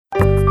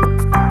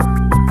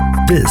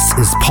This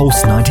is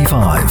Pulse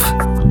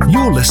 95.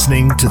 You're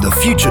listening to the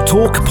Future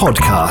Talk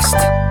podcast.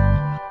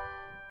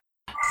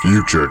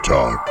 Future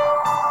Talk.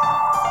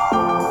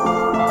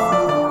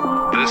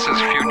 This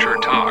is Future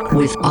Talk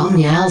with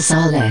Omnial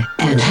Saleh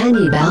and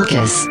Hani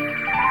Balkis.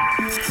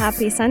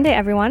 Happy Sunday,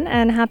 everyone,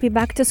 and happy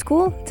back to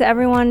school to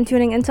everyone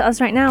tuning into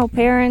us right now.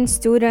 Parents,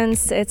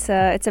 students, it's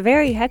a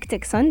very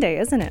hectic Sunday,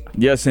 isn't it?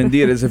 Yes,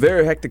 indeed. It's a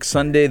very hectic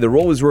Sunday. The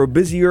roads were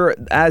busier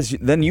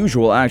than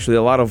usual, actually.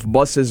 A lot of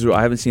buses.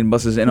 I haven't seen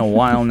buses in a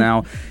while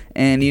now.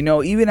 And,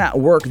 even at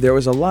work, there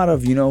was a lot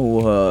of,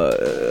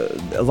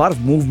 a lot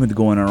of movement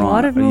going around. A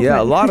lot of movement.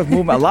 Yeah, a lot of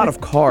movement, a lot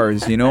of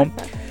cars,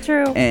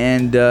 True.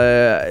 And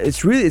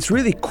it's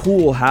really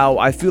cool how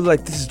I feel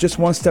like this is just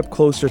one step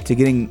closer to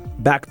getting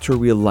back to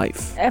real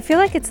life. I feel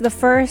like it's the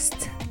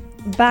first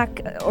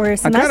back or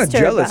semester I'm kind of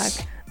jealous.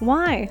 back.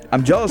 Why?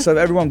 I'm jealous of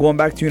everyone going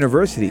back to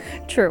university.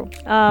 True.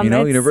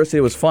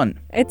 University was fun.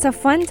 It's a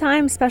fun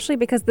time, especially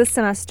because this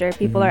semester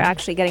people are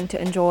actually getting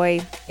to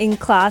enjoy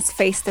in-class,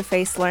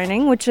 face-to-face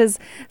learning, which is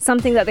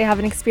something that they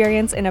haven't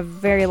experienced in a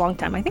very long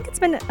time. I think it's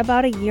been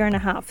about a year and a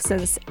half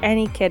since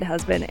any kid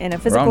has been in a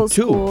physical Around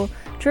 2. school.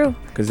 True.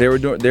 Because they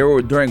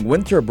were during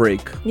winter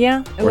break.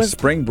 Yeah.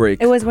 Spring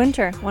break. It was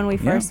winter when we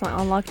first went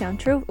on lockdown.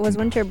 True. It was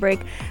winter break.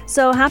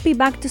 So happy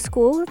back to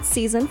school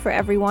season for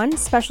everyone,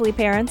 especially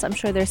parents. I'm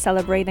sure they're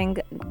celebrating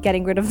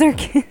getting rid of their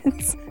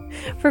kids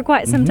for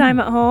quite some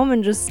time at home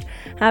and just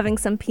having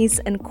some peace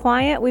and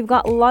quiet. We've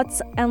got lots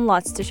and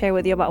lots to share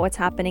with you about what's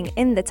happening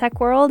in the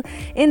tech world,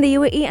 in the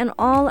UAE, and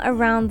all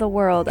around the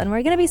world. And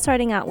we're going to be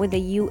starting out with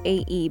the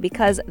UAE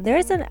because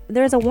there's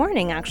a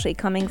warning actually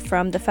coming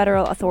from the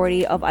Federal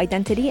Authority of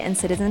Identity and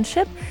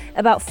Citizenship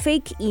about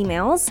fake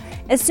emails,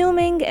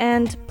 assuming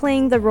and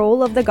playing the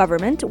role of the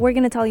government. We're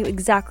going to tell you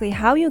exactly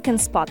how you can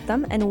spot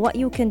them and what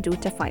you can do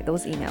to fight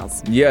those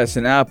emails. Yes,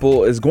 and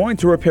Apple is going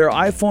to repair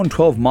iPhone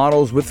 12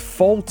 models with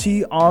faulty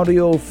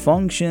audio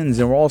functions,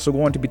 and we're also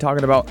going to be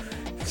talking about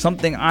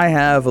something I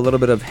have a little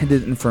bit of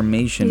hidden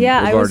information regarding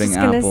Apple. Yeah, I was just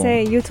going to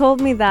say, you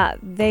told me that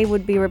they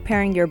would be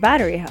repairing your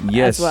battery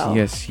as well.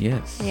 Yes.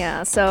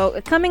 Yeah, so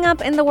coming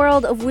up in the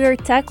world of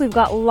weird tech, we've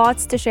got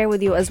lots to share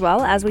with you as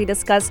well as we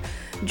discuss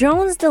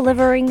drones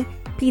delivering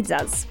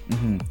pizzas.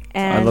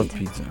 And I love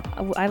pizza.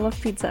 I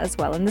love pizza as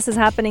well. And this is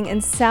happening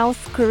in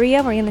South Korea.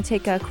 We're going to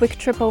take a quick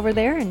trip over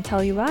there and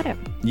tell you about it.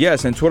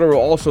 Yes, and Twitter will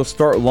also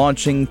start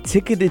launching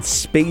ticketed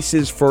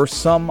spaces for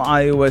some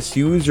iOS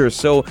users.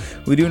 So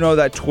we do know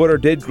that Twitter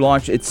did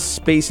launch its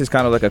spaces,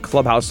 kind of like a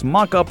Clubhouse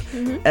mock-up.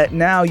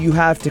 Now you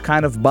have to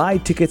kind of buy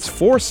tickets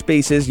for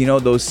spaces,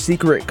 those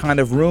secret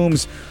kind of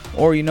rooms.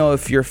 Or,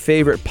 if your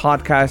favorite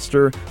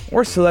podcaster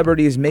or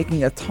celebrity is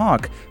making a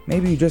talk,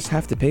 maybe you just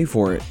have to pay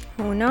for it.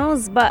 Who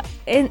knows? But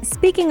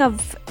speaking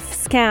of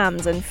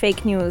scams and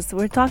fake news,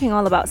 we're talking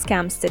all about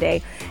scams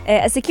today.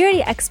 A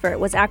security expert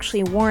was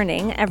actually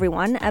warning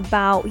everyone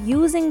about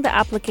using the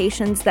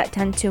applications that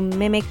tend to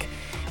mimic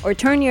or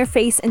turn your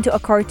face into a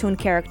cartoon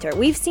character.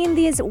 We've seen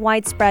these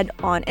widespread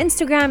on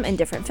Instagram and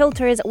different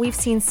filters. We've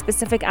seen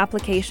specific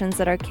applications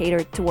that are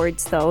catered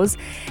towards those.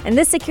 And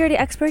this security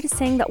expert is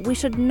saying that we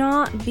should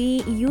not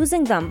be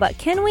using them. But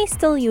can we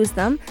still use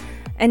them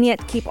and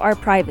yet keep our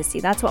privacy?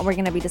 That's what we're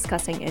going to be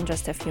discussing in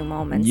just a few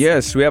moments.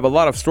 Yes, we have a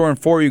lot of story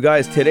for you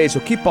guys today. So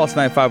keep Pulse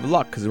 95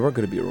 locked because we're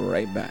going to be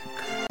right back.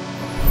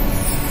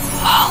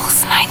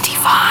 Pulse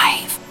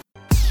 95.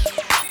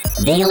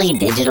 Daily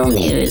digital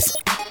news.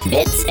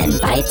 Bits and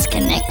bytes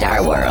connect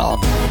our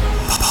world.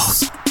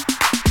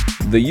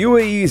 The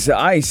UAE's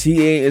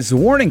ICA is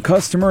warning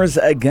customers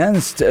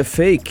against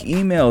fake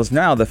emails.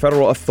 Now, the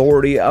Federal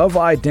Authority of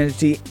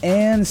Identity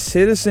and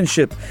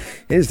Citizenship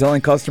is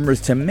telling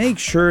customers to make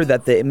sure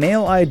that the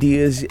email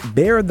IDs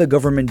bear the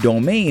government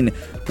domain,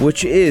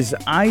 which is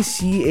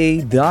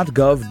ica.gov.ae.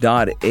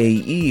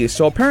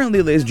 So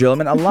apparently, ladies and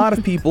gentlemen, a lot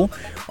of people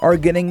are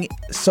getting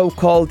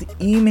so-called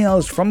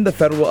emails from the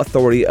Federal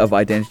Authority of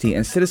Identity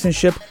and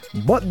Citizenship,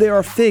 but they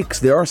are fakes,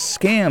 they are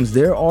scams,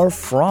 they are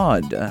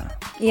fraud.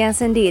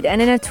 Yes, indeed.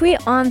 And in a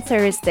tweet on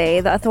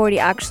Thursday, the authority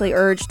actually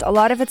urged a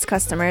lot of its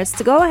customers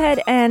to go ahead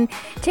and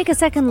take a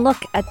second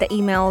look at the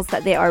emails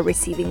that they are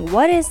receiving.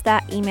 What is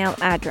that email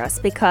address?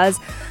 Because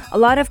a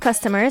lot of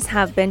customers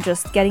have been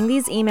just getting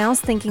these emails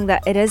thinking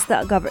that it is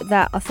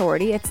that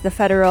authority. It's the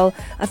Federal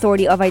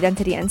Authority of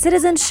Identity and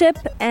Citizenship,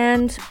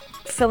 and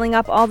filling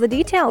up all the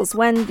details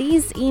when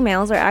these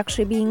emails are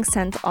actually being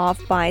sent off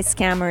by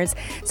scammers.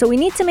 So we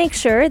need to make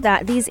sure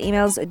that these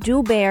emails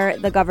do bear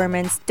the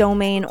government's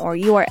domain or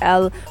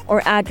URL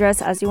or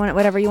address, as you want it,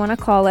 whatever you want to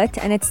call it,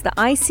 and it's the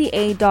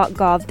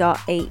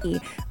ica.gov.ae.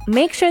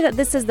 Make sure that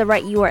this is the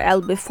right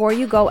URL before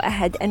you go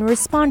ahead and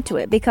respond to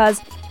it, because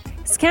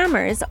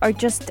scammers are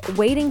just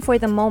waiting for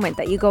the moment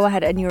that you go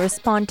ahead and you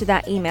respond to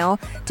that email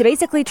to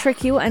basically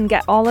trick you and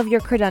get all of your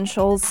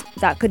credentials.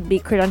 That could be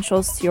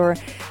credentials to your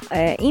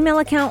email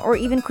account or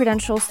even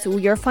credentials to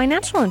your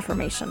financial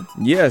information.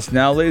 Yes,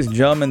 now, ladies and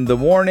gentlemen, the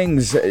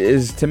warnings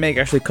is to make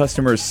actually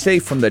customers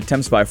safe from the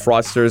attempts by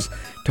fraudsters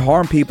to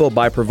harm people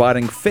by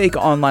providing fake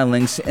online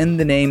links in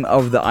the name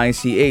of the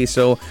ICA.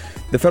 So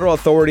the Federal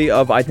Authority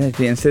of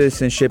Identity and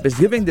Citizenship is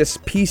giving this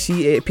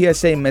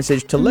PSA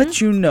message to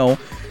let you know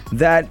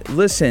that,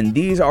 listen,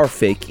 these are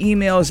fake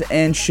emails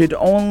and should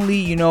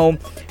only,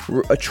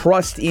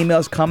 trust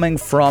emails coming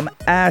from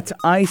at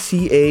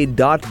ICA.gov.ae.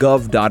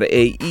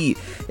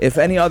 If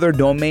any other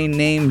domain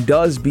name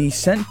does be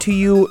sent to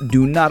you,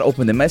 do not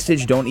open the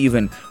message. Don't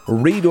even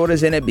read what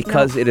is in it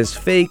because it is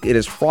fake, it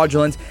is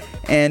fraudulent.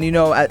 And,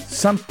 at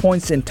some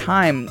points in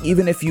time,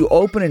 even if you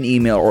open an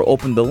email or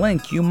open the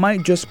link, you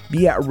might just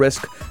be at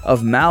risk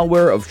of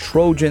malware, of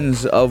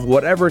Trojans, of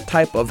whatever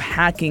type of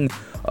hacking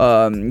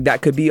that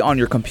could be on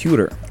your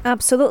computer.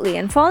 Absolutely.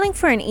 And falling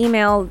for an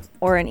email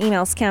or an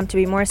email scam, to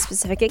be more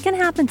specific, it can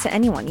happen to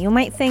anyone. You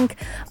might think,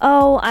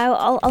 I'll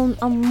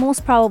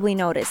most probably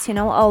notice,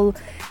 I'll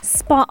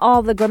spot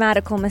all the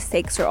grammatical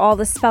mistakes or all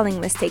the spelling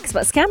mistakes.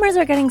 But scammers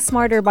are getting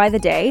smarter by the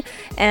day.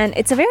 And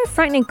it's a very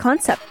frightening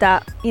concept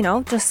that,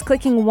 just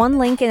clicking one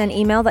link in an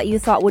email that you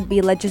thought would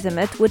be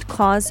legitimate would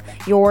cause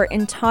your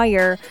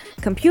entire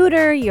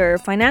computer, your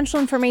financial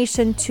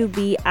information to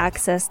be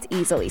accessed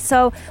easily.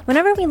 So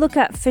whenever we look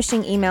at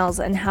phishing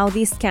emails and how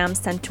these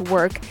scams tend to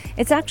work,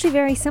 it's actually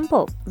very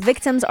simple.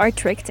 Victims are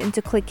tricked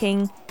into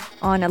clicking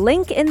on a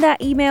link in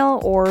that email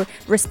or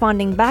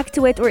responding back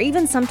to it, or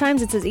even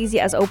sometimes it's as easy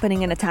as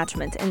opening an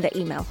attachment in the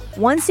email.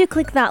 Once you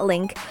click that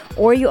link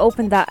or you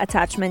open that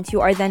attachment,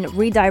 you are then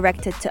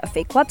redirected to a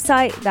fake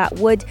website that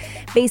would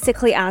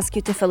basically ask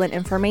you to fill in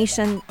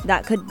information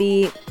that could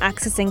be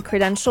accessing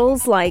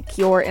credentials like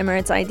your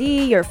Emirates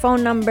ID, your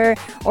phone number,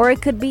 or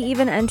it could be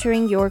even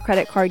entering your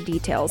credit card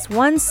details.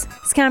 Once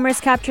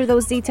scammers capture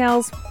those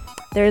details,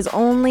 there's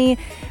only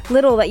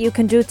little that you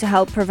can do to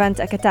help prevent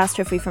a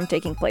catastrophe from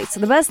taking place. So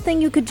the best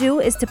thing you could do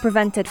is to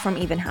prevent it from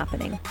even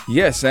happening.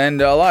 Yes,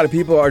 and a lot of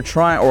people are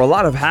trying, or a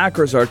lot of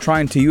hackers are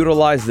trying to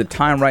utilize the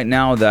time right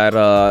now that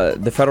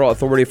the Federal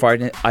Authority for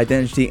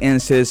Identity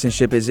and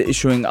Citizenship is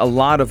issuing a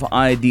lot of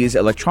IDs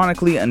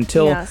electronically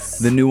until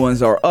the new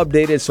ones are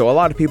updated. So a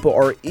lot of people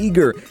are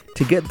eager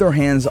to get their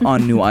hands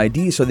on new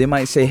IDs. So they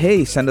might say,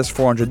 hey, send us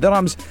 400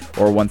 dirhams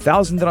or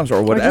 1,000 dirhams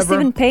or whatever. Or just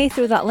even pay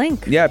through that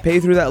link. Yeah, pay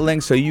through that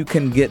link so you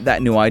can get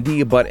that new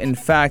ID. But in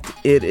fact,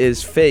 it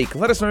is fake.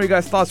 Let us know your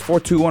guys' thoughts.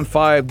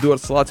 4215 do it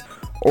slots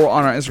or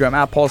on our Instagram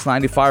at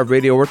Pulse95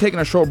 Radio. We're taking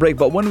a short break,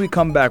 but when we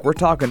come back, we're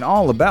talking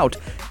all about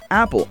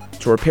Apple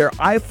to repair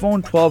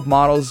iPhone 12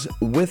 models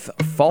with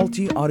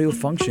faulty audio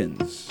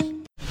functions.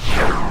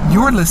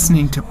 You're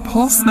listening to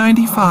Pulse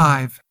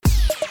 95.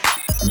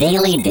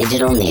 Daily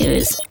digital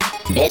news.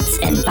 Bits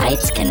and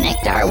bytes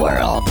connect our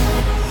world.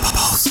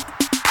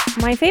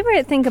 My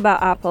favorite thing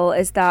about Apple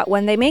is that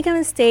when they make a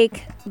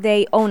mistake,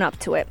 they own up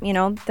to it.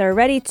 They're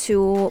ready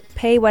to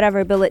pay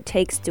whatever bill it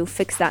takes to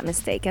fix that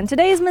mistake. And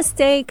today's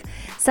mistake,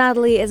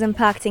 sadly, is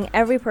impacting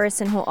every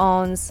person who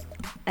owns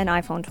an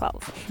iPhone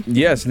 12.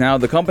 Yes, now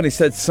the company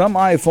said some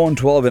iPhone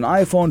 12 and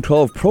iPhone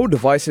 12 Pro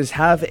devices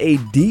have a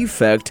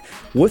defect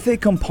with a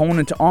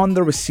component on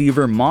the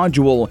receiver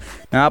module.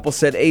 Now, Apple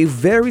said a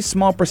very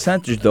small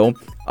percentage, though,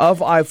 of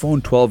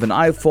iPhone 12 and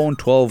iPhone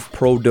 12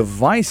 Pro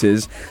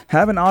devices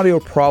have an audio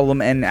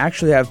problem and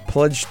actually have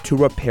pledged to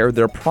repair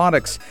their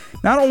products.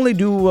 Not only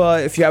do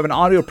if you have an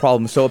audio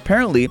problem, so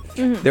apparently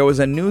there was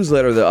a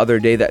newsletter the other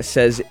day that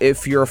says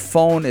if your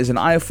phone is an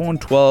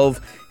iPhone 12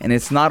 and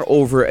it's not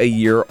over a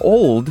year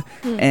old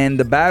and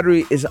the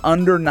battery is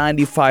under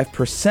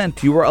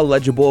 95%, you are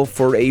eligible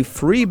for a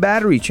free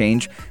battery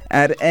change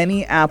at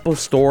any Apple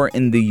store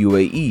in the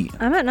UAE.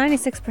 I'm at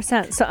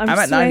 96%, so I'm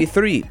at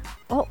 93.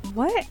 Oh,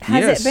 what?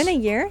 Has Yes. it been a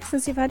year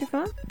since you've had your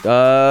phone?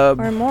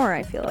 Or more,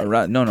 I feel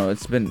like. No,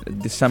 it's been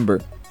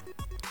December.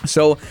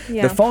 So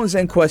Yeah. the phones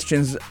in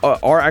questions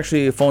are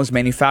actually phones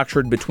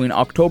manufactured between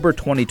October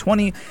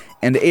 2020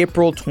 and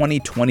April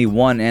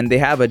 2021, and they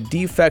have a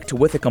defect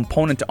with a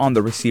component on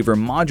the receiver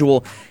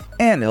module.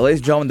 And ladies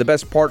and gentlemen, the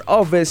best part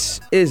of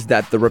this is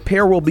that the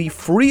repair will be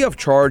free of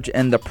charge,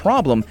 and the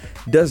problem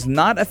does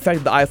not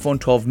affect the iPhone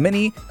 12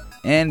 mini.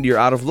 And you're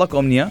out of luck,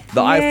 Omnia,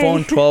 the Yay.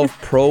 iPhone 12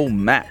 Pro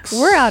Max.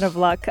 We're out of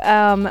luck.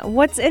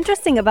 What's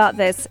interesting about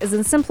this is,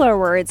 in simpler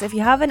words, if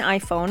you have an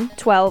iPhone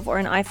 12 or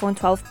an iPhone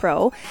 12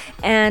 Pro,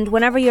 and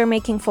whenever you're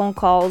making phone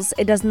calls,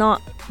 it does not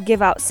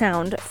give out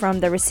sound from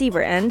the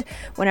receiver end.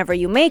 Whenever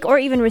you make or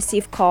even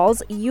receive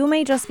calls, you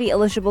may just be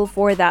eligible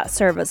for that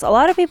service. A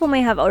lot of people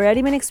may have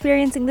already been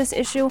experiencing this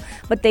issue,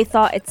 but they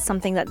thought it's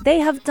something that they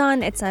have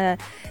done. It's a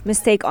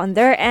mistake on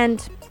their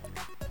end.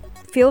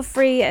 Feel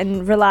free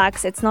and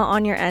relax. It's not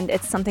on your end.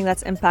 It's something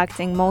that's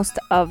impacting most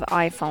of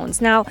iPhones.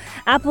 Now,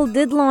 Apple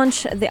did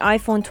launch the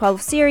iPhone 12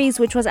 series,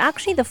 which was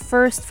actually the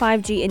first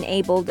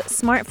 5G-enabled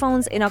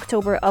smartphones in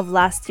October of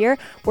last year.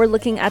 We're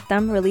looking at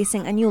them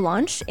releasing a new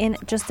launch in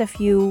just a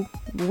few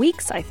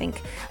weeks, I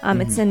think.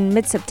 It's in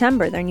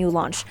mid-September, their new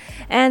launch.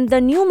 And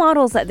the new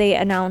models that they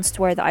announced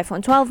were the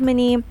iPhone 12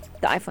 mini,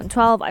 the iPhone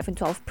 12, iPhone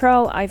 12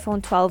 Pro,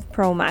 iPhone 12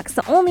 Pro Max.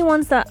 The only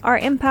ones that are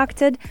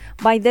impacted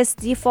by this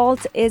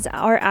default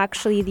are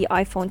actually the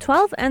iPhone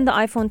 12 and the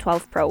iPhone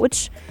 12 Pro,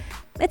 which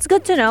it's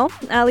good to know.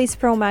 At least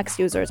Pro Max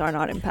users are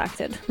not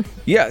impacted.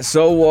 Yeah,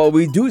 so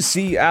we do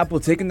see Apple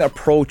taking the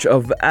approach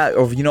of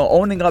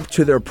owning up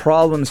to their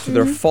problems, to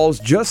their faults,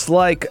 just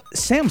like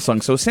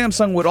Samsung. So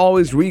Samsung would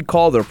always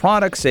recall their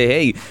products, say,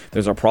 hey,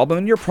 there's a problem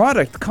in your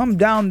product. Come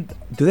down.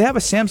 Do they have a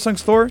Samsung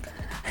store?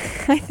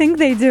 I think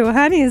they do.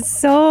 Hani is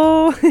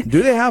so...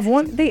 Do they have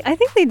one? I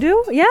think they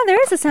do. Yeah,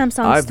 there is a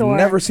Samsung store. I've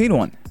never seen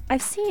one.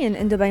 I've seen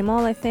in Dubai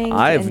Mall, I think.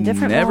 I've in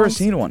different never malls.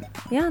 seen one.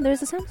 Yeah,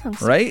 there's a Samsung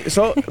store. Right?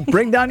 So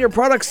bring down your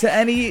products to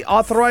any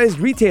authorized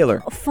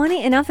retailer.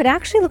 Funny enough, it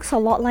actually looks a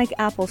lot like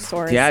Apple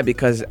stores. Yeah,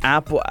 because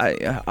Apple,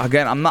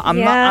 I'm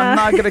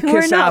not going to kiss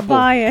We're not Apple.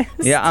 biased.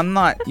 Yeah, I'm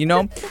not,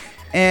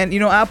 And,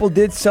 Apple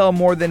did sell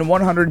more than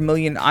 100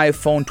 million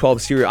iPhone 12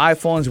 series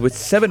iPhones with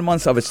 7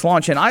 months of its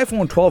launch. And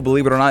iPhone 12,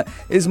 believe it or not,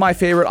 is my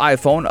favorite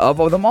iPhone of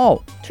them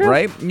all. True.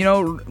 Right?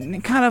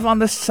 Kind of on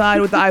the side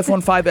with the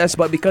iPhone 5S,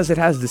 but because it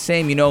has the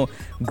same,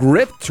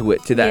 grip to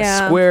it, to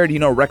that squared,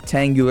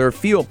 rectangular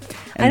feel.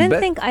 And I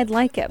didn't think I'd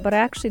like it, but I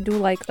actually do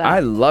like that. I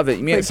love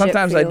it.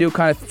 Sometimes I do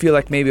kind of feel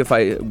like maybe if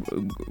I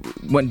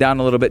went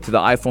down a little bit to the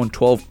iPhone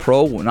 12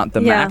 Pro, not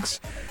the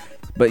Max.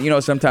 But,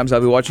 sometimes I'll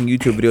be watching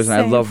YouTube videos and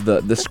I love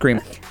the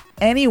screen.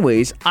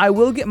 Anyways, I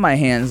will get my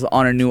hands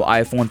on a new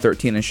iPhone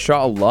 13,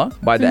 inshallah,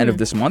 by the end of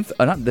this month.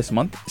 Not this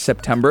month,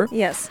 September.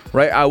 Yes.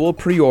 Right? I will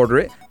pre-order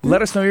it.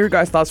 Let us know your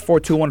guys' thoughts,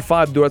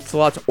 4215 Durat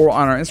Salat, or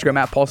on our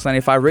Instagram at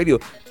Pulse95 Radio.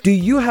 Do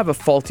you have a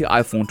faulty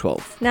iPhone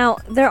 12? Now,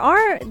 there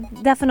are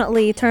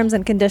definitely terms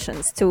and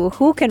conditions to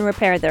who can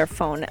repair their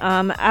phone.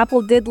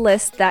 Apple did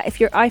list that if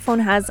your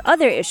iPhone has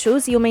other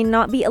issues, you may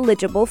not be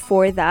eligible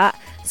for that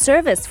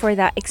service, for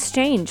that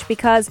exchange,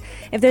 because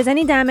if there's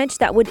any damage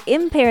that would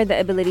impair the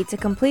ability to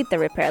complete the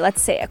repair,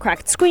 let's say a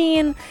cracked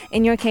screen.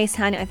 In your case,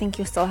 Hani, I think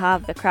you still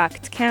have the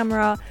cracked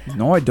camera.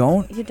 No, I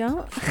don't. You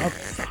don't?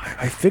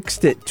 I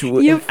fixed it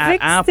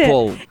at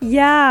Apple.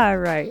 Yeah,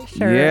 right.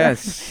 Sure.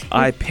 Yes,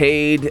 I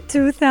paid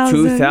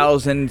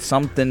 2,000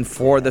 something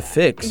for the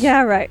fix.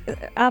 Yeah, right.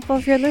 Apple,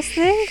 if you're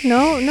listening,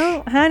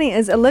 no, Hani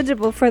is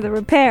eligible for the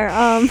repair.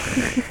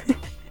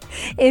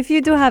 If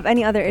you do have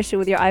any other issue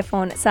with your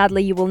iPhone,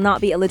 sadly, you will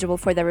not be eligible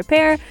for the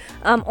repair.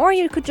 Or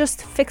you could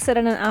just fix it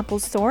in an Apple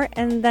store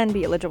and then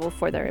be eligible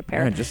for the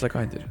repair. Yeah, just like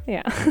I did.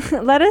 Yeah.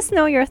 Let us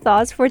know your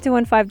thoughts.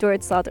 4215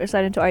 Durat Slot or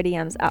slide into our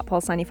DMs at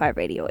Pulse95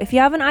 Radio. If you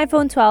have an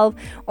iPhone 12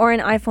 or an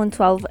iPhone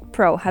 12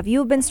 Pro, have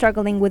you been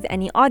struggling with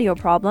any audio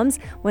problems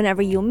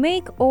whenever you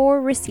make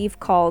or receive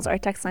calls? Our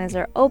text lines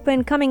are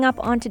open. Coming up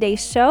on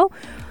today's show,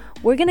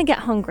 we're going to get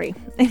hungry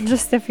in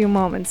just a few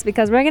moments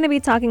because we're going to be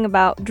talking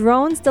about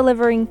drones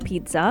delivering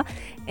pizza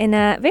in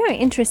a very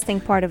interesting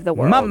part of the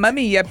world. Mamma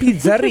mia,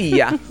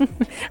 pizzeria.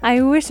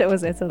 I wish it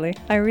was Italy.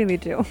 I really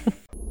do.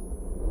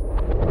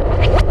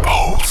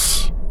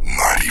 Pulse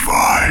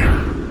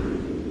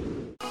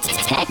 95.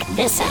 Check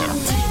this out.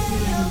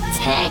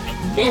 Check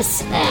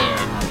this out.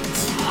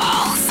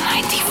 Pulse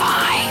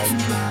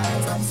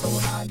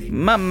 95.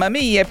 Mamma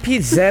mia,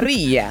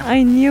 pizzeria.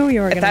 I knew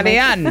you were going to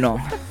Italiano.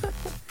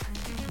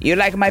 You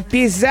like my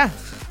pizza?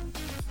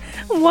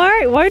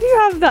 Why do you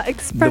have that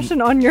expression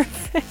on your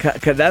face?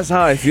 Cause that's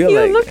how I feel.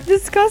 You look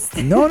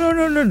disgusting. No.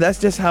 That's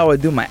just how I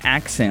do my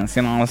accents.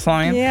 You know what I'm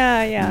saying?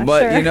 Yeah.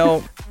 But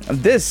sure.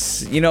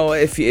 This,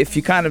 if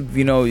you kind of,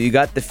 you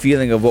got the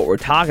feeling of what we're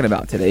talking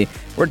about today.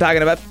 We're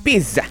talking about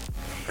pizza,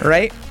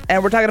 right?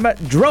 And we're talking about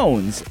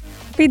drones.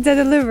 Pizza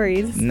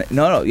deliveries.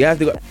 No. You have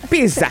to go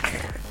pizza,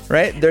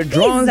 right? They're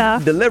drones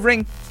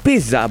delivering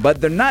pizza,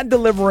 but they're not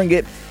delivering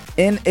it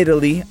in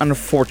Italy,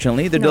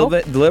 unfortunately. They're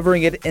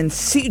delivering it in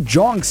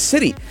Sejong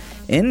City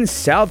in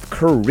South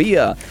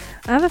Korea.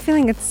 I have a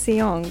feeling it's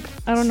Seong.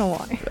 I don't know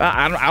why.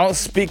 I don't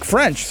speak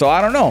French, so I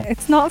don't know.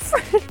 It's not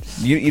French.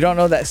 You don't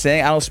know that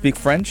saying, I don't speak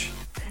French?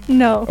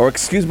 No. Or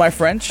excuse my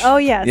French? Oh,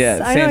 yes.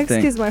 Yeah, I same know thing.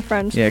 excuse my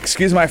French. Yeah,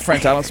 excuse my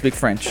French. I don't speak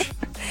French.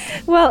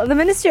 Well, the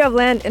Ministry of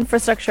Land,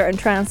 Infrastructure and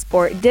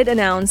Transport did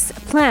announce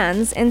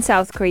plans in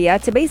South Korea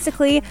to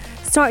basically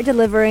start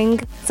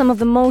delivering some of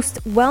the most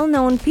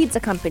well-known pizza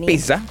companies.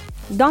 Pizza?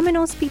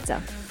 Domino's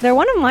Pizza. They're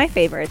one of my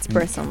favorites,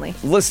 personally.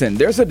 Listen,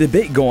 there's a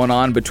debate going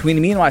on between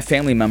me and my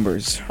family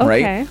members,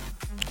 right? Okay.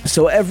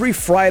 So every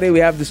Friday we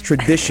have this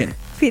tradition.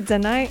 Pizza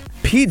night.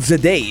 Pizza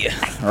day,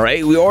 all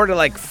right? We order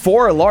like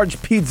 4 large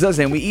pizzas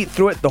and we eat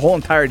through it the whole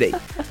entire day,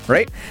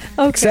 right?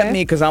 Okay. Except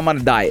me because I'm on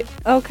a diet.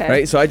 Okay.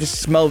 Right? So I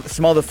just smell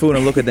the food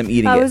and look at them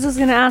eating I it. was just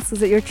going to ask,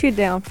 is it your cheat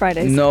day on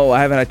Fridays? No, I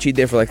haven't had a cheat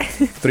day for like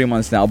 3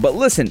 months now. But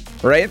listen,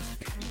 right?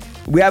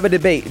 We have a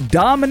debate.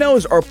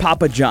 Domino's or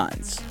Papa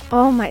John's?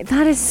 Oh my,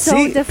 that is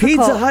so difficult.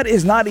 Pizza Hut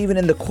is not even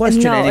in the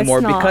question anymore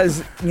it's not.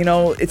 because,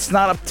 it's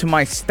not up to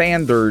my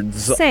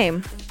standards.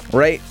 Same.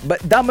 Right?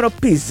 But Domino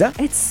Pizza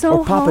It's so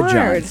or Papa hard.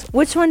 John's?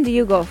 Which one do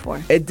you go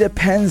for? It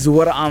depends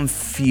what I'm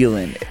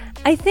feeling.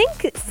 I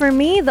think for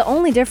me, the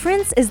only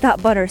difference is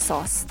that butter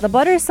sauce. The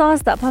butter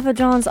sauce that Papa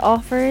John's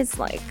offers,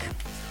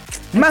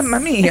 Mamma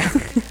mia.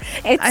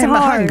 it's I'm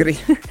hard. hungry.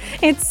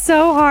 It's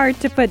so hard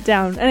to put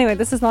down. Anyway,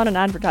 this is not an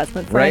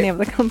advertisement for any of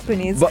the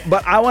companies.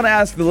 But I want to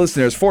ask the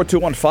listeners,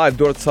 4215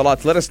 Durat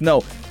Salat, let us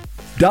know.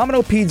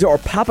 Domino Pizza or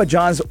Papa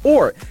John's,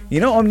 or,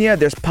 Omnia,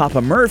 there's Papa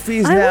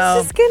Murphy's now. I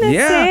was just going to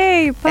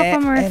say Papa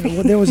Murphy's.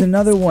 And there was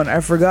another one. I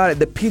forgot it.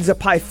 The Pizza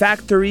Pie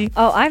Factory.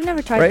 Oh, I've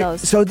never tried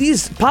those. So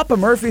these Papa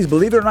Murphy's,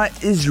 believe it or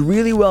not, is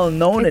really well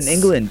known in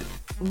England.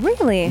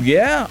 Really?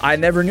 Yeah, I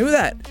never knew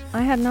that.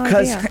 I had no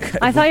idea.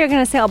 I thought you were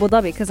going to say Abu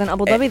Dhabi, because in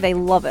Abu Dhabi, they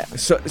love it.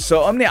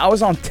 So Omni, I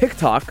was on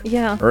TikTok.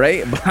 Yeah.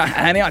 Right? But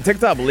I ain't on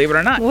TikTok, believe it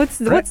or not. What's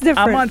different?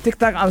 I'm on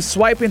TikTok. I'm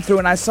swiping through,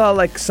 and I saw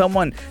like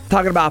someone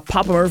talking about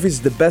Papa Murphy's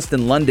is the best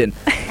in London.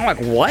 I'm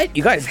like, what?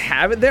 You guys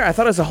have it there? I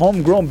thought it was a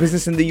homegrown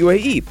business in the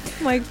UAE.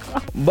 Oh my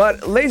God.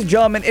 But ladies and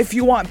gentlemen, if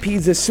you want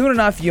pizza soon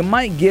enough, you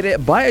might get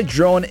it by a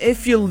drone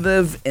if you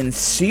live in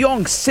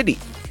Seong City.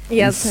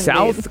 Yes, in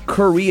South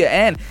Korea,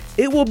 and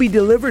it will be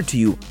delivered to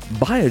you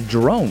by a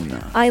drone.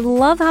 I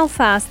love how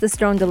fast this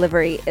drone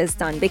delivery is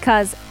done,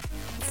 because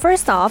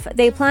first off,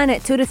 they plan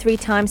it 2 to 3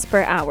 times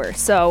per hour.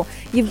 So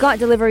you've got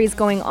deliveries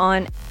going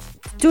on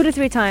 2 to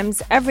 3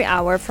 times every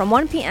hour from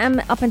 1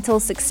 p.m. up until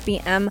 6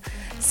 p.m.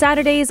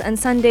 Saturdays and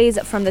Sundays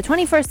from the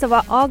 21st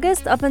of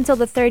August up until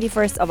the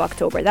 31st of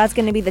October. That's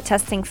going to be the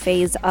testing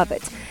phase of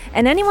it.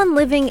 And anyone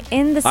living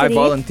in the city... I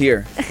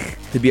volunteer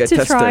to be a to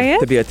tester. Try it?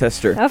 To be a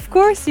tester. Of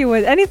course you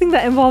would. Anything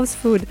that involves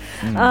food.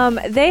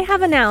 They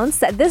have announced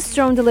that this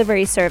drone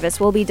delivery service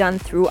will be done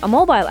through a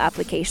mobile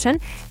application,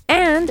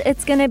 and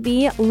it's going to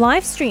be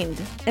live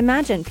streamed.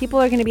 Imagine, people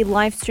are going to be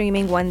live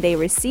streaming when they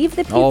receive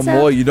the pizza. Oh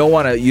boy, you don't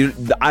want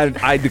to.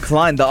 I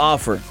declined the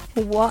offer.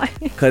 Why?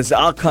 Because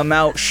I'll come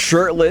out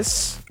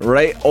shirtless,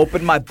 right?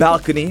 Open my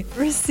balcony.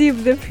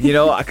 Receive the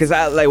pizza. Because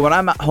when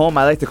I'm at home,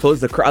 I like to close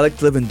the curtain. I like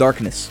to live in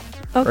darkness.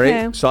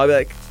 Okay. Right? So I'll be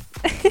like,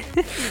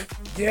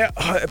 yeah,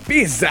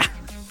 pizza.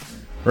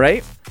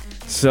 Right?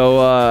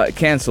 So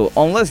cancel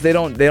unless they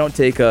don't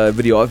take a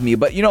video of me.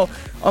 But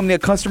the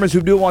customers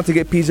who do want to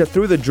get pizza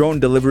through the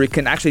drone delivery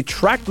can actually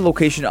track the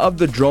location of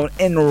the drone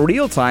in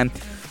real time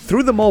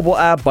through the mobile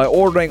app by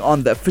ordering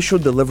on the official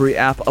delivery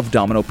app of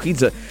Domino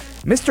Pizza.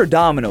 Mr.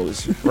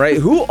 Domino's, right?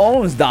 Who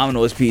owns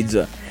Domino's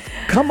Pizza?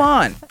 Come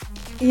on.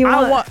 You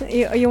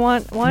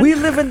want one? We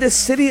live in the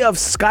city of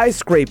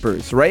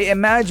skyscrapers, right?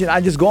 Imagine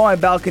I just go on my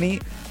balcony.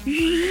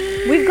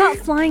 We've got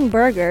flying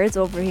burgers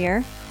over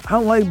here. I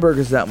don't like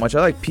burgers that much.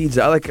 I like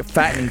pizza. I like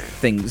fattening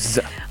things.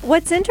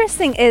 What's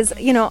interesting is,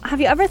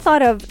 have you ever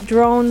thought of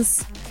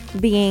drones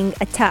being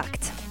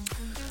attacked?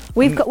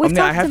 We've talked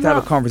I have to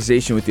have a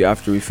conversation with you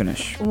after we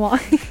finish. Why?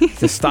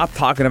 To stop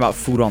talking about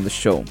food on the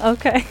show.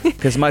 Okay.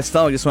 Because my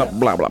stomach just went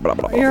blah, blah, blah,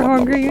 blah. You're blah,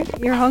 hungry. Blah, blah,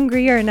 blah. You're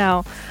hungrier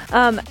now.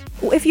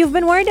 If you've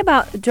been worried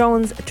about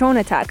drone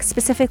attacks,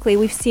 specifically,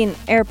 we've seen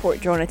airport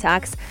drone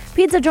attacks.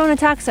 Pizza drone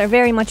attacks are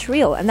very much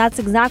real, and that's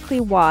exactly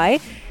why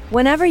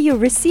whenever you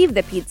receive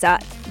the pizza,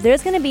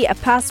 there's going to be a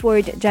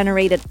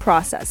password-generated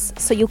process.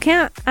 So you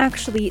can't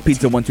actually...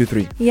 Pizza 1, 2,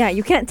 3. Yeah,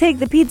 you can't take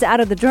the pizza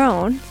out of the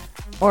drone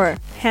or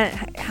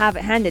have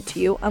it handed to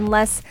you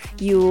unless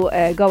you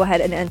go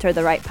ahead and enter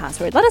the right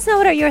password. Let us know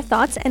what are your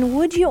thoughts, and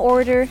would you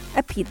order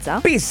a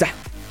pizza? Pizza!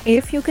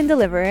 If you can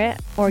deliver it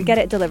or get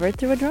it delivered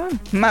through a drone.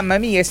 Mamma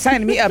mia,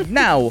 sign me up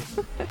now!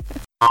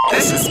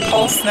 This is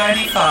Pulse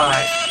 95.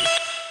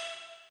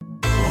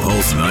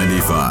 Pulse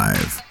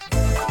 95.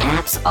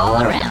 Apps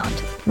all around.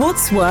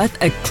 What's worth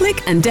a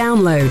click and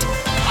download?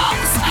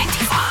 Pulse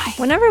 95.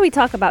 Whenever we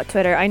talk about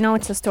Twitter, I know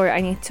it's a story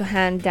I need to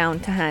hand down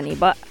to Hani,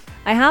 but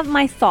I have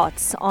my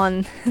thoughts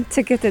on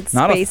ticketed spaces.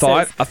 Not a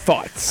thought, a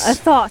thoughts. A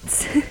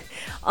thoughts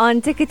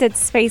on ticketed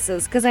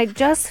spaces, because I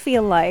just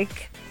feel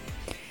like...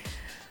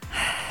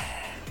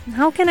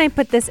 How can I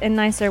put this in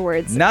nicer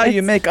words? Now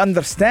you make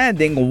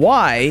understanding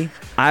why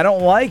I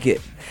don't like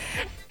it.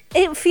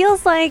 It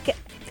feels like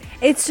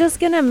it's just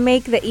going to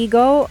make the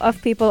ego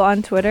of people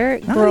on Twitter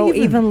grow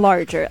even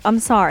larger. I'm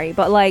sorry,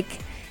 but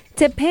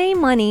to pay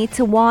money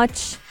to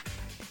watch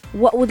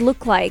what would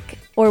look like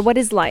or what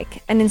is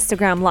like an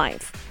Instagram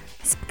live.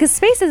 Because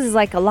Spaces is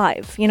like a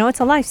live, it's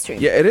a live stream.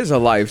 Yeah, it is a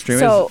live stream.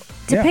 So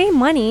to pay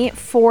money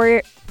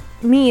for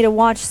me to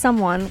watch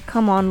someone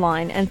come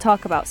online and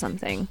talk about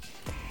something,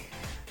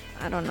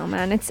 I don't know,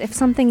 man. If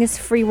something is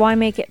free, why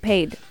make it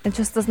paid? It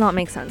just does not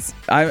make sense.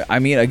 I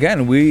mean,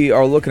 again, we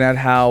are looking at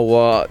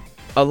how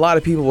a lot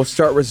of people will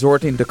start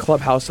resorting to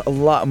Clubhouse a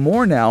lot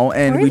more now,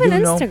 and Or we even do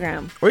know,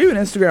 Instagram. or even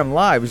Instagram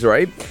Lives,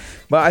 right?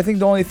 But I think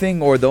the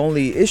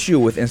only issue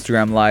with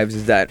Instagram Lives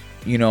is that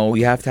you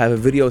have to have a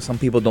video. Some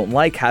people don't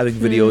like having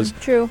videos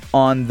True.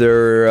 on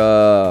their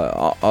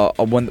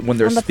when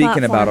they're On the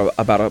speaking platform.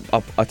 about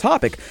a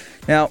topic.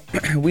 Now,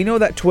 we know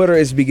that Twitter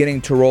is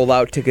beginning to roll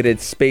out ticketed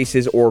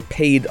spaces or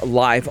paid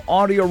live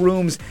audio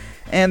rooms,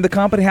 and the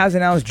company has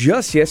announced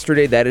just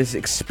yesterday that it's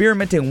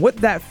experimenting with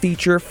that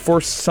feature for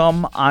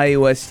some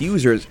iOS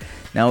users.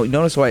 Now,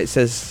 notice why it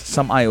says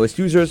some iOS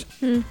users,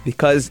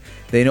 because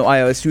they know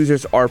iOS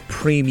users are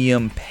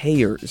premium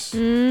payers.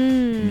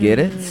 Get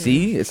it?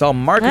 See? It's all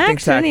marketing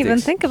tactics. I didn't even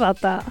think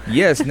about that.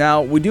 Yes.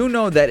 Now, we do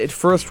know that it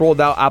first rolled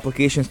out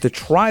applications to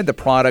try the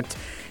product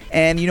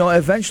and,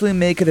 eventually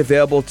make it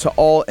available to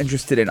all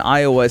interested in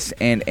iOS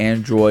and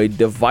Android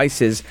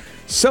devices.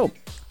 So,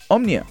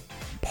 Omnia,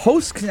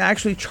 hosts can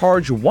actually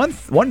charge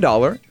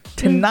 $1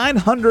 to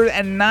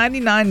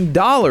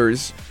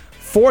 $999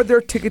 for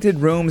their ticketed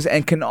rooms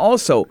and can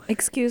also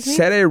Excuse me?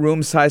 set a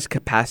room size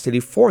capacity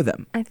for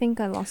them. I think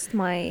I lost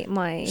my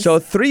So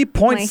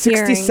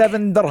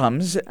 3.67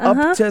 dirhams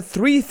up to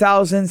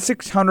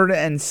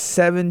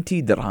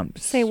 3,670 dirhams.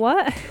 Say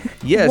what?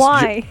 Yes.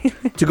 Why?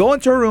 To go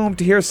into a room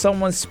to hear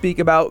someone speak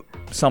about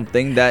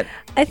something that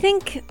I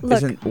think, look,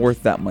 isn't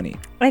worth that money.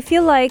 I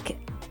feel like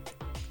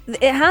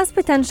it has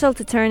potential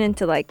to turn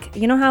into, like,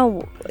 you know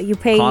how you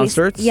pay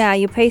Concerts? Yeah,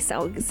 you pay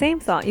same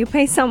thought. You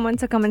pay someone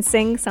to come and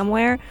sing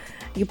somewhere.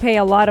 You pay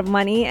a lot of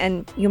money,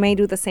 and you may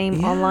do the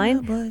same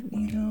online. But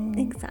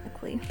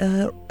Exactly.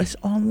 it's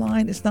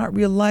online. It's not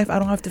real life. I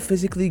don't have to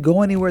physically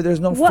go anywhere. There's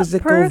no What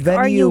physical perk venue.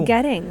 are you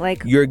getting?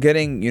 Like, You're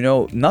getting,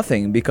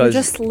 nothing because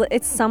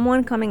it's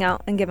someone coming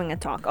out and giving a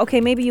talk. Okay,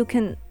 maybe you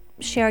can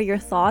share your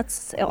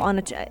thoughts on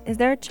a is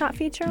there a chat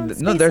feature on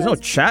no, there's no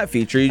Spaces? chat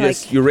feature. You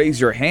Like- you raise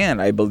your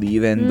hand, I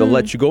believe, and they'll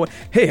let you go.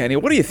 Hey, Hanny,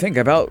 what do you think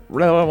about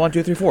 1,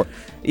 2, 3, 4?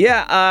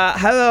 Yeah.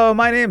 Hello,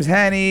 my name's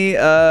Hanny.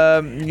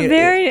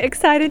 Very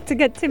excited to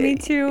get to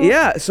meet you.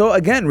 Yeah, so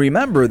again,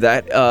 remember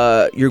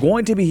that you're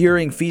going to be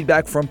hearing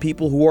feedback from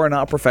people who are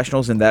not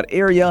professionals in that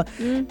area,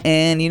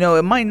 and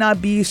it might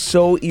not be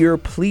so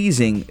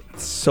ear-pleasing,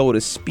 so to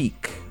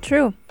speak.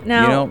 True.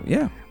 Now,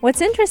 Yeah. what's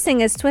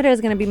interesting is Twitter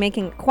is going to be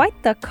making quite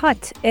the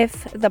cut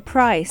if the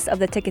price of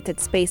the ticketed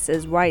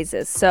spaces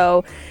rises.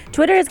 So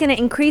Twitter is going to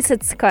increase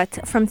its cut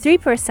from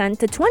 3%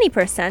 to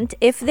 20%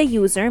 if the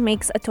user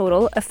makes a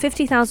total of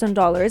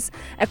 $50,000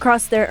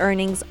 across their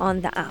earnings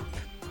on the app.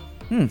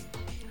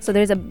 So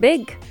there's a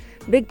big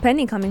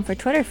penny coming for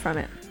Twitter from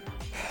it.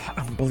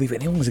 I don't believe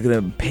anyone's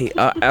gonna pay.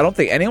 I don't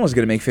think anyone's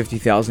gonna make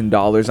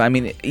 $50,000. I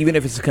mean, even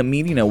if it's a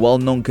comedian, a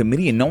well-known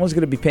comedian, no one's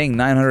gonna be paying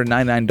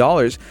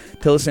 $999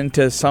 to listen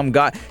to some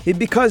guy.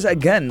 Because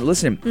again,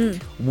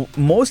 listen,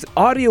 most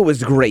audio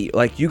is great.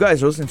 Like you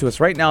guys are listening to us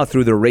right now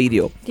through the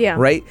radio, Yeah.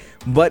 right?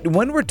 But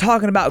when we're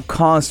talking about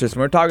concerts,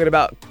 when we're talking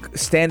about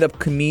stand-up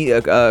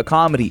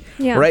comedy,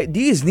 Yeah. right?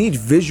 These need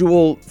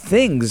visual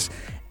things.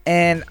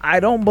 And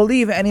I don't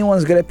believe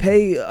anyone's going to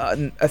pay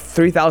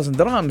 3,000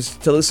 dirhams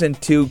to listen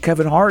to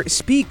Kevin Hart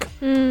speak,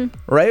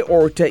 right?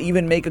 Or to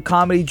even make a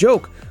comedy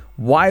joke.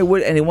 Why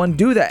would anyone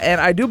do that?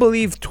 And I do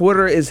believe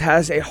Twitter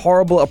has a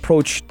horrible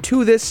approach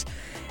to this.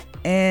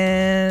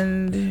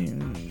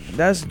 And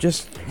that's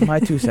just my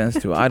 2 cents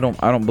to it. I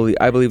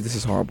believe this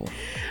is horrible.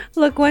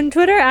 Look, when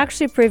Twitter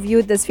actually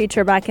previewed this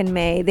feature back in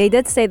May, they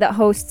did say that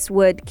hosts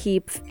would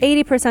keep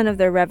 80% of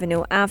their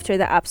revenue after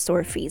the App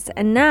Store fees.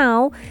 And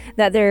now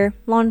that they're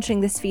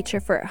launching this feature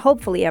for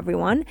hopefully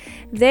everyone,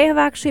 they have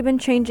actually been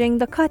changing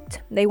the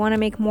cut. They want to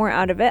make more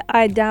out of it.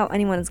 I doubt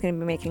anyone is going to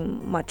be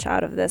making much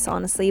out of this,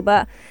 honestly.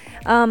 But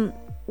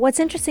what's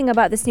interesting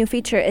about this new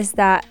feature is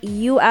that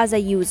you as a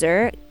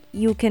user,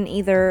 you can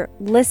either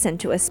listen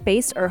to a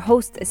space or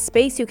host a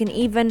space. You can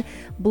even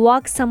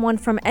block someone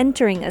from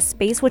entering a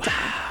space, which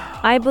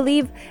I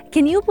believe.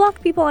 Can you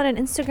block people on an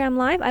Instagram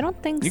live? I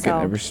don't think You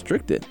so. can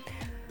restrict it.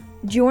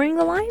 During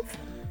the live?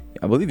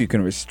 I believe you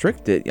can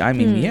restrict it. I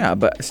mean, yeah,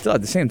 but still at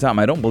the same time,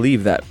 I don't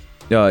believe that,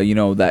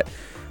 that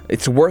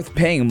it's worth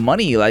paying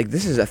money. Like,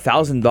 this is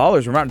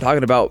 $1,000. We're not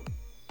talking about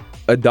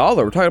 $1.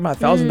 We're talking about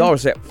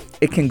 $1,000.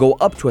 It can go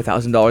up to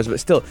 $1,000, but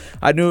still,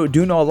 I do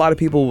know a lot of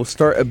people will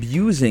start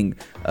abusing,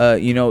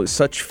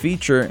 such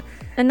feature.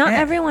 And not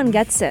everyone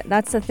gets it.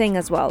 That's the thing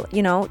as well.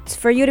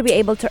 For you to be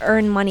able to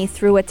earn money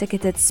through a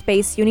ticketed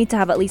space, you need to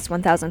have at least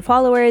 1,000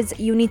 followers.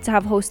 You need to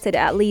have hosted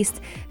at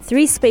least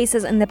 3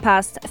 spaces in the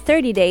past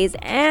 30 days.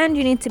 And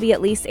you need to be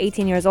at least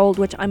 18 years old,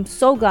 which I'm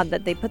so glad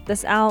that they put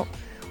this out.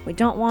 We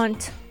don't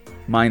want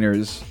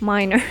minors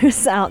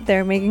out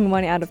there making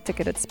money out of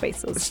ticketed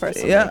spaces,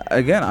 personally. Yeah,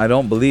 again, I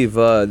don't believe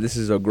this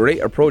is a great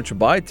approach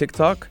by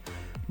TikTok.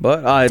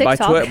 But by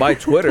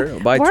Twitter.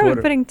 Why are we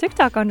putting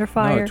TikTok under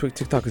fire? No,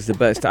 TikTok is the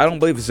best. I don't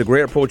believe it's a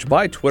great approach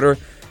by Twitter.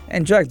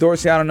 And Jack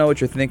Dorsey, I don't know what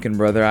you're thinking,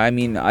 brother. I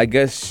mean, I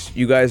guess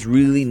you guys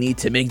really need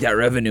to make that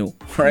revenue,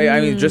 right? I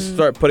mean, just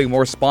start putting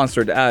more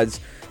sponsored ads.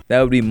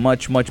 That would be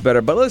much, much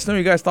better. But let us know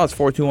your guys' thoughts,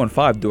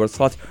 4215, do our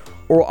thoughts,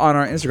 or on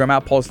our Instagram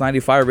at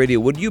Pulse95 Radio.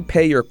 Would you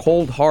pay your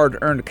cold,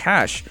 hard-earned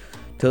cash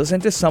to listen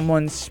to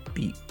someone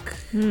speak?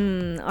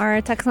 Our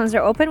text lines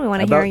are open. We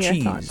want to hear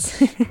your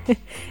thoughts.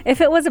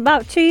 If it was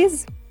about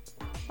cheese,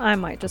 I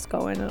might just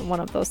go in one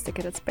of those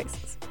ticketed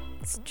spaces.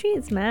 It's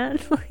cheese, man.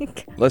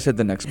 Let's hit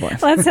the next button.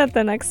 Let's hit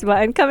the next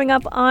button. Coming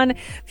up on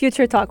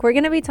Future Talk, we're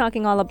going to be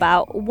talking all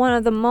about one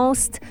of the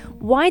most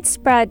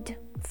widespread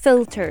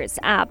filters,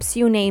 apps,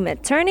 you name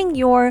it, turning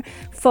your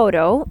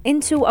photo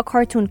into a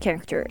cartoon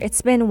character.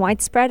 It's been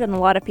widespread and a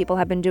lot of people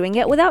have been doing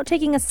it without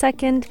taking a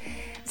second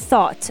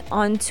thought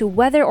onto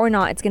whether or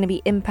not it's going to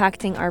be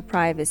impacting our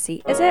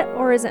privacy. Is it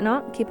or is it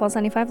not? Keep Pulse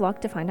 95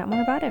 locked to find out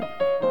more about it.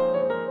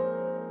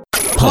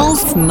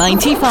 Pulse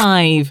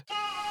 95.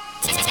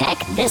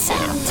 Check this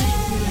out.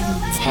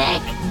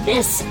 Check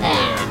this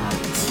out.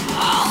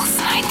 Pulse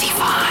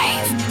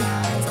 95.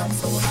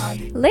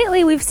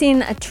 Lately, we've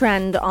seen a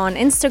trend on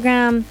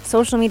Instagram,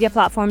 social media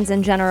platforms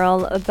in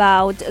general,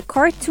 about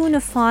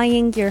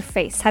cartoonifying your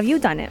face. Have you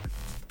done it?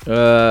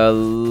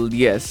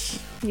 Yes.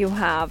 You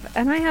have,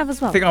 and I have as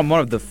well. I think I'm one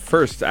of the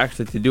first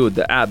actually to do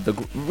the app.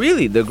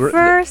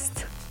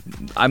 First.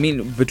 I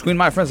mean, between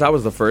my friends, I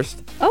was the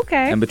first.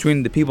 Okay. And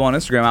between the people on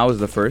Instagram, I was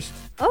the first.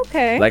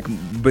 Okay. Like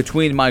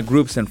between my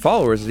groups and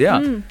followers,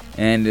 yeah.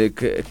 And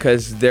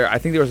because I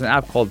think there was an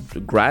app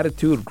called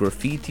Gratitude,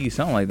 Graffiti,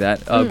 something like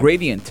that.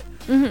 Gradient,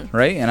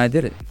 right? And I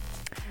did it.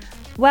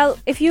 Well,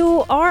 if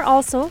you are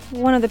also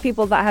one of the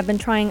people that have been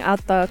trying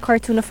out the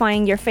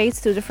cartoonifying your face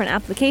through different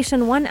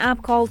application, one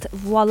app called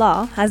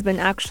Voila has been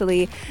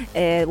actually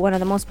one of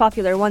the most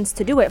popular ones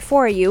to do it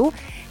for you.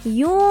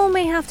 You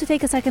may have to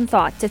take a second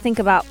thought to think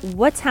about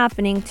what's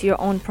happening to your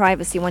own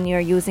privacy when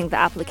you're using the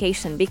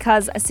application,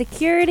 because a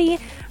security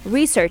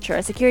researcher,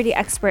 a security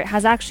expert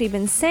has actually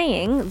been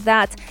saying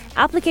that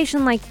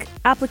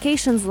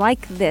applications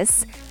like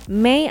this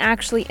may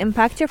actually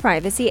impact your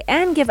privacy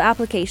and give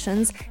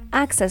applications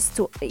access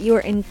to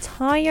your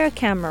entire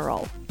camera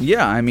roll.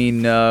 Yeah, I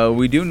mean,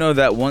 we do know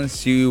that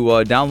once you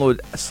download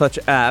such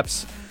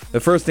apps, the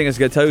first thing is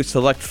going to tell you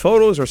select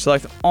photos or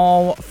select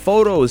all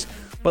photos.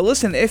 But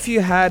listen, if you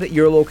had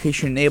your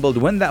location enabled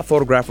when that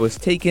photograph was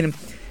taken,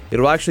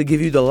 it will actually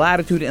give you the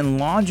latitude and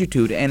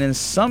longitude, and in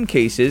some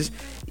cases,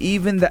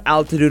 even the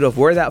altitude of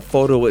where that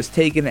photo was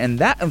taken, and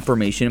that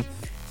information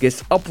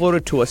gets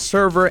uploaded to a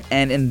server.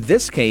 And in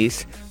this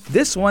case,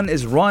 this one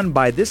is run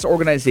by this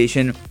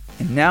organization,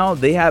 and now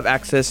they have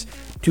access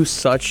to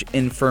such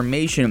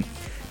information.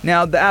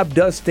 Now, the app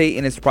does state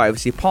in its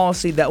privacy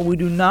policy that we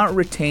do not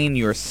retain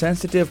your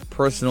sensitive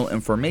personal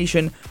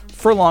information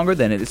for longer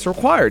than it is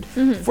required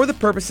for the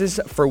purposes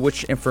for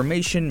which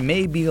information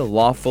may be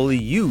lawfully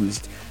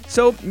used.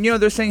 So,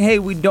 they're saying, hey,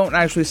 we don't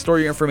actually store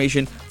your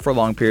information for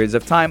long periods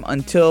of time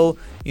until,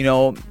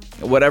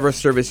 whatever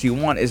service you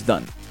want is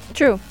done.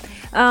 True.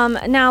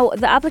 Now,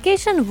 the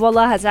application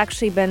Voila has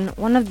actually been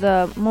one of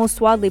the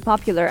most wildly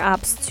popular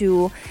apps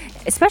to,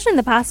 especially in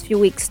the past few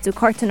weeks, to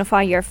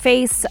cartoonify your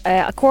face.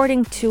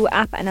 According to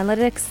App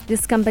Analytics,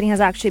 this company has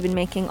actually been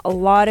making a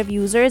lot of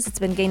users. It's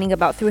been gaining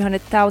about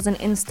 300,000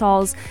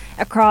 installs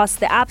across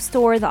the App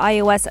Store, the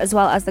iOS, as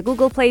well as the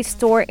Google Play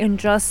Store in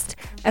just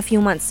a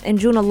few months. In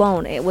June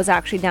alone, it was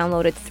actually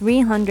downloaded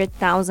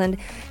 300,000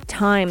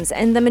 times.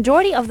 And the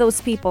majority of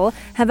those people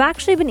have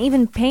actually been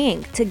even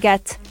paying to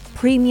get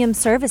premium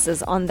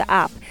services on the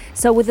app.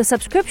 So with the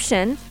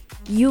subscription,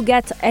 you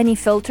get any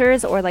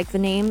filters or like the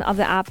name of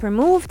the app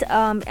removed.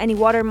 Any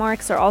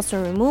watermarks are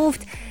also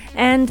removed,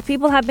 and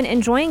people have been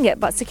enjoying it.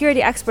 But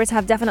security experts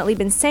have definitely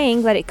been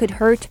saying that it could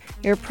hurt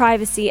your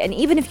privacy. And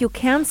even if you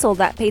cancel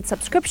that paid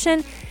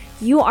subscription,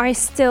 you are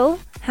still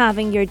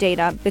having your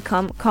data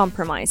become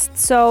compromised.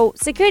 So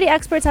security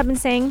experts have been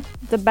saying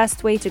the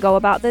best way to go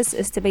about this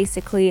is to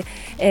basically,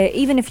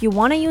 even if you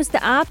want to use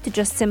the app, to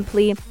just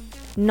simply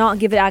not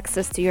give it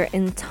access to your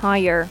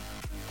entire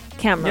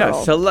camera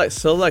roll.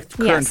 Select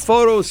current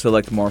photos,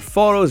 select more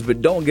photos,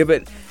 but don't give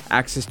it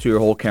access to your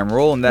whole camera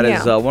roll. And that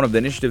is one of the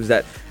initiatives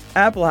that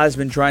Apple has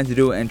been trying to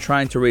do and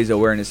trying to raise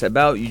awareness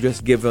about. You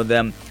just give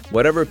them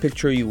whatever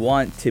picture you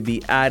want to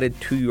be added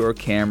to your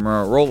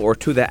camera roll or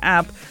to the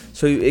app,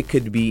 so it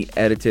could be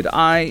edited.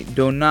 I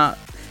do not.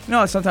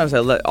 Sometimes I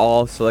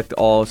select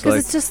all. Because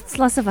it's just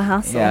less of a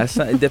hassle. Yeah,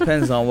 it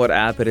depends on what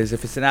app it is.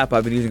 If it's an app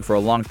I've been using for a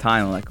long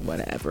time, I'm like,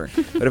 whatever.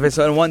 But if it's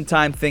a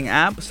one-time thing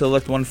app,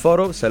 select one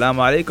photo. Salaam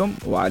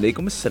alaikum wa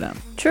alaikum assalam.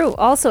 True.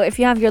 Also, if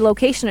you have your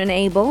location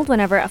enabled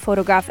whenever a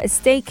photograph is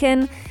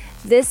taken,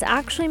 this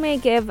actually may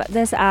give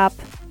this app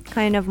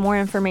kind of more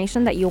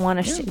information that you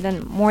want to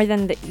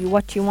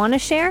what you want to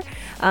share,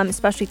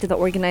 especially to the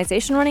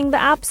organization running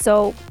the app.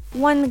 So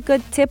one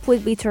good tip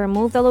would be to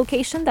remove the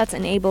location that's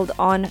enabled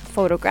on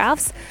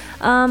photographs.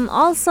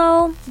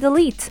 Also,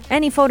 delete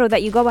any photo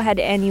that you go ahead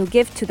and you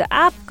give to the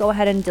app. Go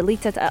ahead and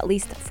delete it, at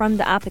least from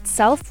the app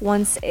itself,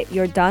 once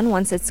you're done,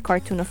 once it's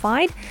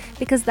cartoonified,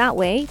 because that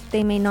way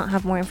they may not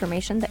have more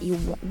information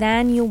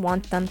than you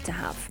want them to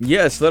have.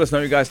 Yes, let us know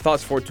your guys'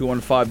 thoughts.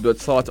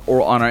 4215.slot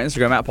or on our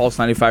Instagram at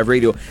Pulse95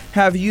 Radio.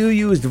 Have you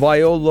used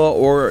Viola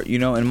or,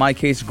 in my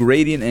case,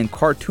 Gradient, and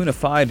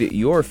cartoonified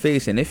your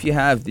face? And if you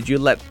have, did you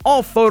let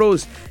all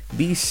photos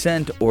be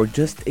sent or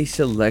just a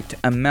select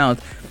amount?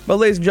 But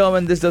ladies and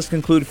gentlemen, this does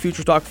conclude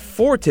Future Talk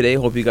for today.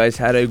 Hope you guys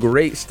had a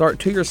great start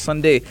to your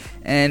Sunday,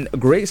 and a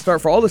great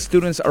start for all the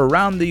students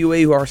around the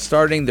UAE who are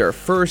starting their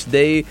first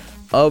day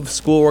of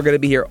school. We're going to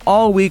be here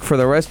all week for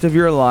the rest of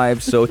your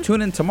lives. So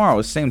tune in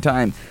tomorrow, same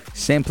time,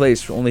 same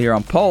place, only here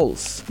on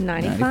Pulse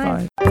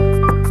 95.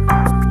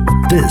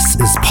 This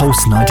is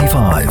Pulse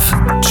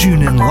 95.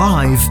 Tune in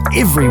live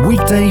every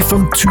weekday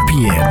from 2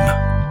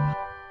 p.m.